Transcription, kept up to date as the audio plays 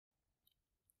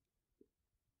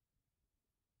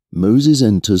Moses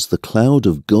enters the cloud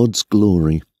of God's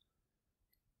glory.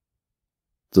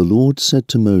 The Lord said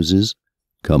to Moses,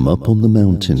 "Come up on the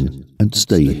mountain and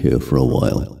stay here for a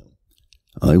while.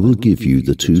 I will give you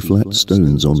the 2 flat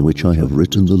stones on which I have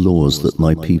written the laws that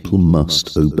my people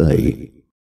must obey."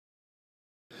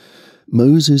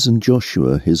 Moses and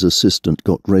Joshua, his assistant,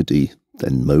 got ready.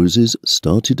 Then Moses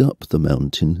started up the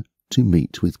mountain to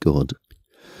meet with God.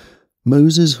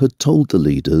 Moses had told the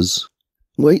leaders,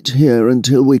 "Wait here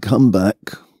until we come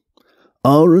back.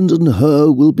 Aaron and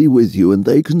Hur will be with you, and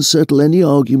they can settle any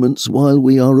arguments while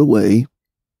we are away."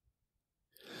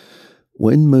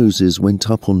 When Moses went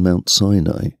up on Mount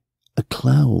Sinai, a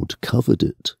cloud covered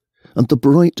it, and the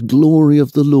bright glory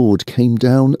of the Lord came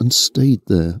down and stayed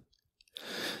there.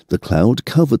 The cloud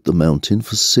covered the mountain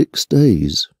for 6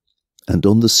 days, and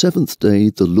on the 7th day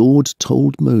the Lord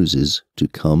told Moses to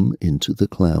come into the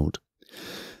cloud.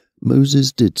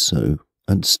 Moses did so,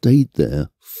 and stayed there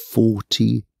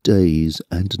 40 days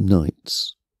and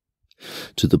nights.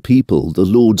 To the people, the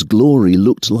Lord's glory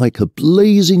looked like a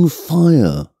blazing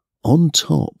fire on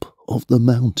top of the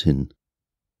mountain.